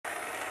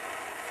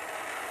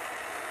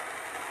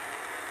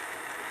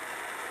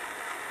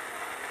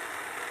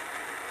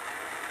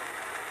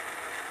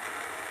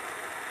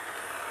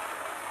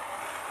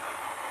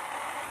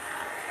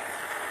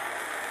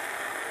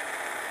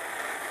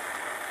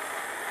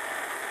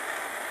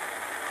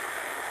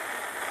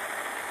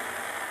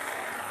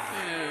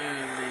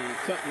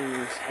coupling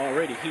is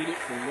already heated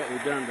from what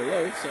we've done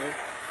below, so it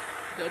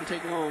doesn't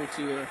take long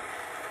to get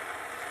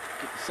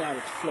the solder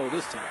to flow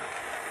this time.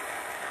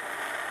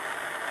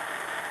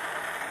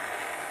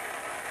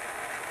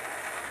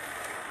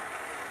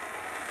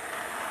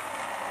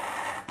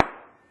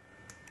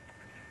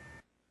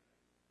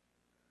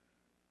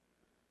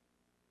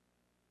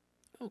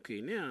 Okay,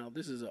 now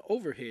this is an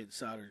overhead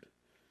solder.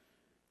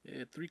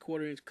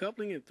 3/4 inch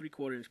coupling and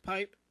 3/4 inch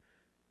pipe.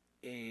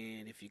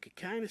 And if you could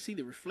kind of see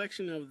the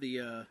reflection of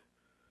the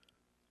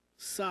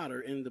solder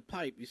in the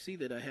pipe, you see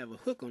that I have a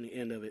hook on the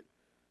end of it.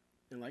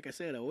 And like I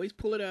said, I always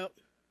pull it out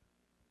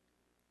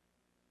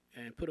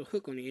and put a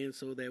hook on the end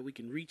so that we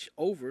can reach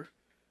over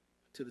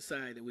to the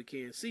side that we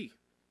can't see.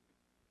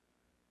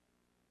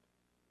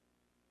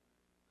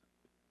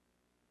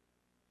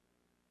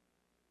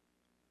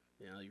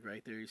 Now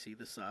right there you see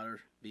the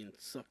solder being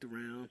sucked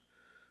around,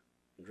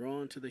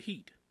 drawn to the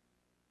heat.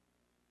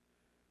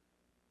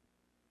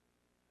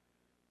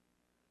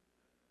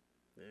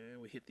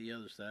 And we hit the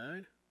other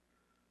side.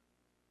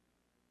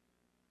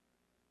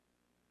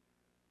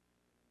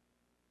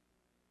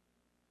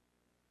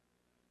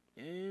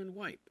 And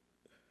wipe.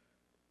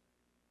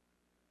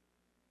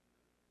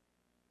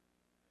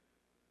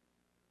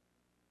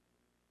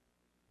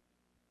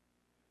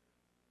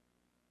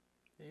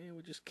 And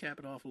we'll just cap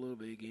it off a little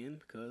bit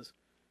again, because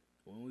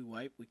when we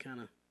wipe, we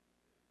kind of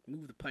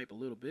move the pipe a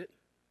little bit.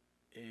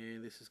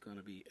 And this is going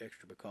to be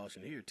extra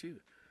precaution here too,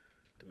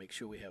 to make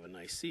sure we have a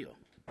nice seal.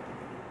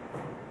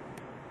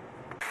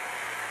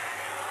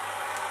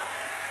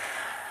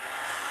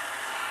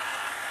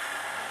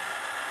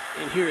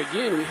 And here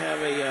again we have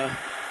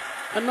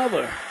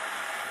another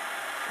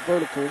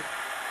vertical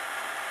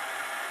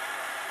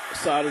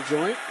solder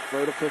joint,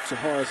 vertical to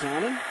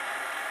horizontal.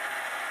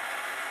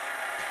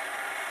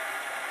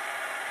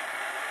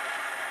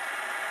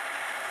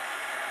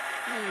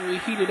 And we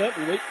heat it up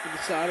and wait for the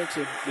solder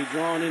to be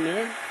drawn in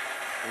there.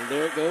 And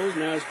there it goes.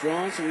 Now it's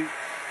drawn, so we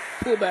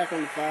pull back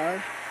on the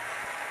fire.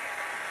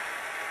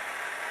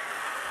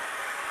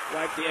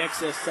 Wipe the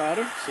excess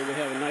solder so we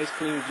have a nice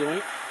clean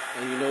joint.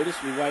 And you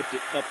notice we wiped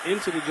it up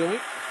into the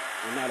joint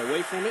and not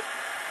away from it.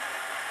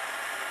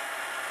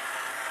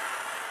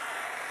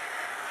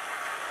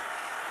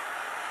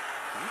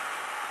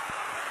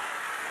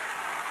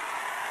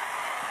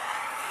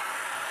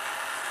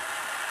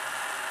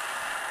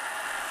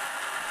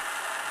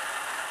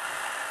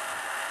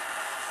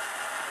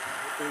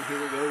 And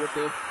here we go with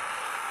the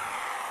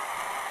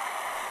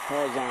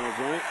horizontal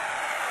joint.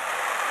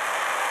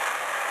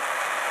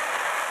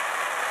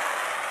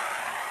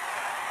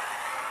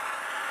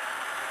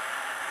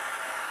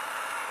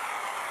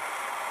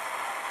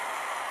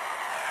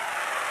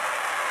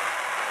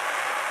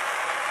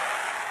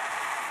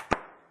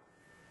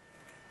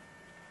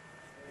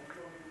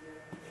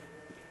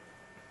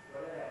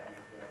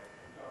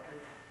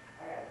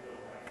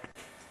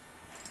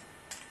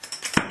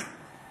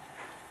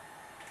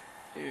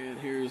 And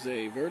here's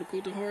a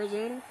vertical to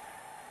horizontal.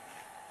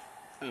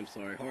 I'm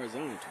sorry,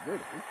 horizontal to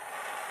vertical.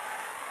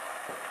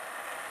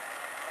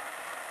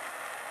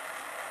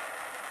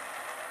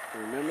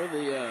 Remember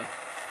the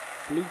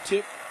blue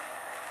tip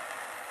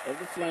of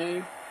the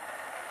flame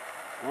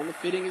on the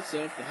fitting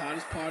itself, the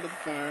hottest part of the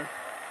fire.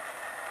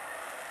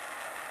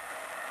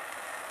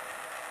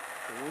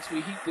 And once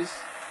we heat this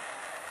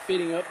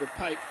fitting up, the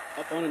pipe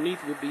up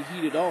underneath will be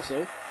heated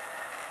also.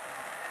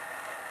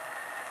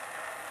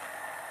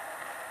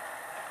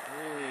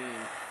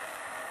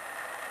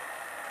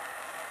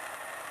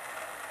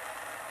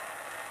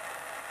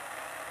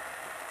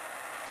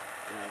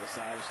 Now the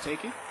side is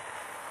taken.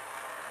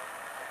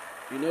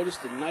 You notice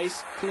the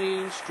nice,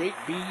 clean, straight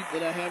bead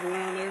that I have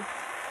around there?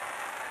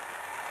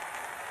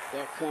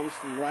 That comes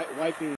from wiping